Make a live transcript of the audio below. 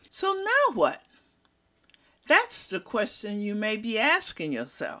So now what? That's the question you may be asking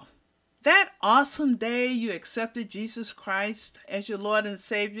yourself. That awesome day you accepted Jesus Christ as your Lord and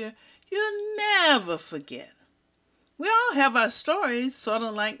Savior, you'll never forget. We all have our stories, sort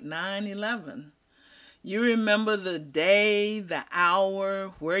of like 9/11. You remember the day, the hour,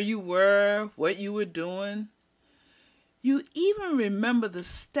 where you were, what you were doing. You even remember the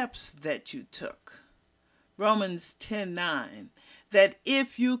steps that you took. Romans 10:9, that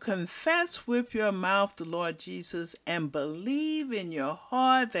if you confess with your mouth the Lord Jesus and believe in your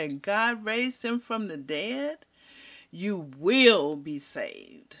heart that God raised him from the dead, you will be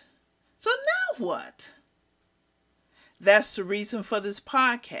saved. So now what? That's the reason for this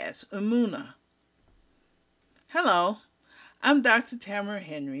podcast, Emunah. Hello, I'm Dr. Tamara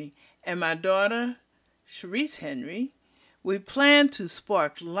Henry, and my daughter, Charisse Henry. We plan to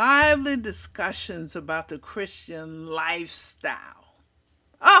spark lively discussions about the Christian lifestyle.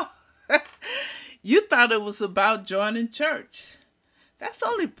 Oh, you thought it was about joining church. That's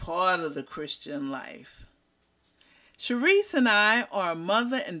only part of the Christian life. Charisse and I are a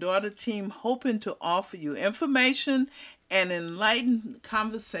mother and daughter team hoping to offer you information and enlightened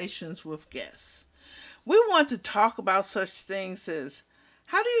conversations with guests. We want to talk about such things as,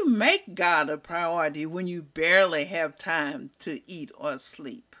 how do you make God a priority when you barely have time to eat or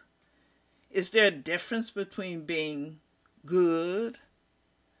sleep? Is there a difference between being good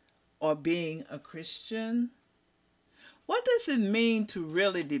or being a Christian? What does it mean to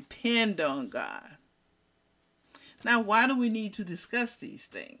really depend on God? Now, why do we need to discuss these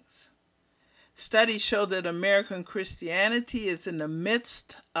things? Studies show that American Christianity is in the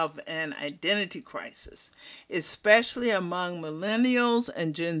midst of an identity crisis, especially among millennials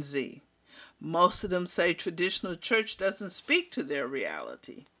and Gen Z. Most of them say traditional church doesn't speak to their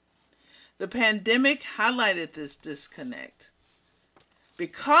reality. The pandemic highlighted this disconnect.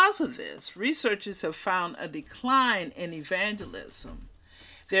 Because of this, researchers have found a decline in evangelism.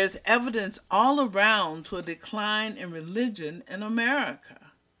 There's evidence all around to a decline in religion in America.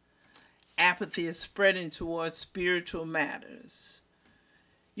 Apathy is spreading towards spiritual matters.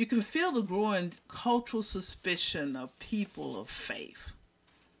 You can feel the growing cultural suspicion of people of faith.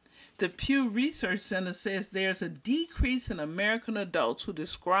 The Pew Research Center says there's a decrease in American adults who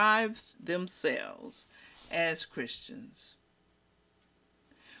describe themselves as Christians.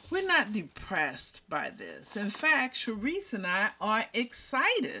 We're not depressed by this. In fact, Charisse and I are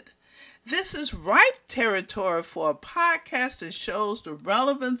excited. This is ripe territory for a podcast that shows the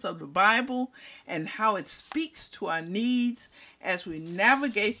relevance of the Bible and how it speaks to our needs as we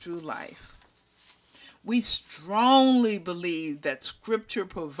navigate through life. We strongly believe that Scripture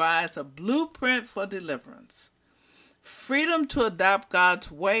provides a blueprint for deliverance, freedom to adopt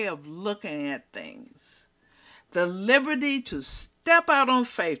God's way of looking at things, the liberty to step out on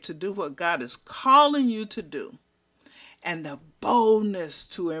faith to do what God is calling you to do, and the boldness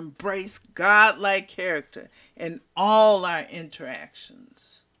to embrace God-like character in all our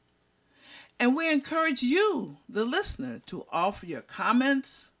interactions. And we encourage you, the listener, to offer your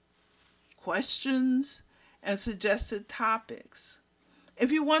comments, questions, and suggested topics.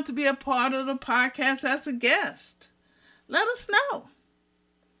 If you want to be a part of the podcast as a guest, let us know.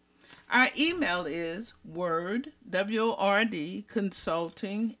 Our email is word,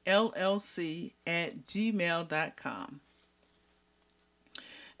 consulting, llc@gmail.com.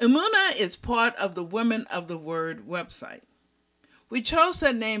 Emunah is part of the Women of the Word website. We chose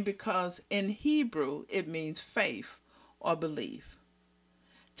that name because in Hebrew it means faith or belief.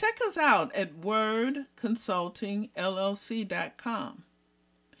 Check us out at wordconsultingllc.com.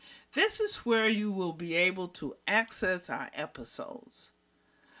 This is where you will be able to access our episodes.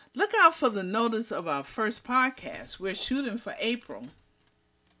 Look out for the notice of our first podcast. We're shooting for April.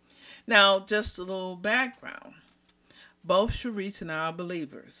 Now, just a little background. Both Charisse and I are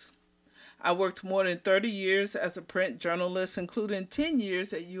believers. I worked more than 30 years as a print journalist, including 10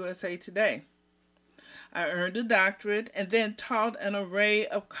 years at USA Today. I earned a doctorate and then taught an array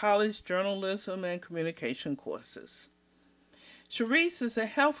of college journalism and communication courses. Charisse is a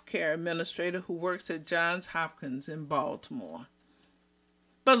healthcare administrator who works at Johns Hopkins in Baltimore.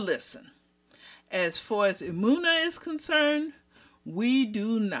 But listen, as far as Emunah is concerned, we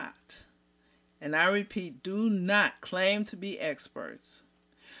do not, and I repeat, do not claim to be experts.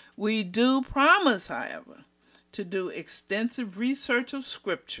 We do promise, however, to do extensive research of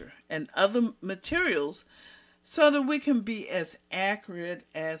Scripture and other materials so that we can be as accurate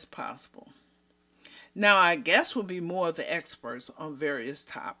as possible. Now, our guests will be more of the experts on various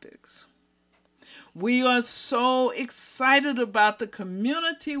topics. We are so excited about the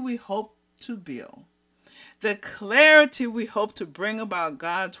community we hope to build. the clarity we hope to bring about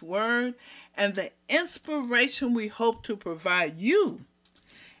God's Word, and the inspiration we hope to provide you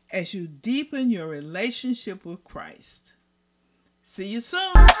as you deepen your relationship with Christ. See you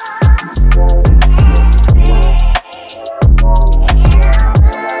soon.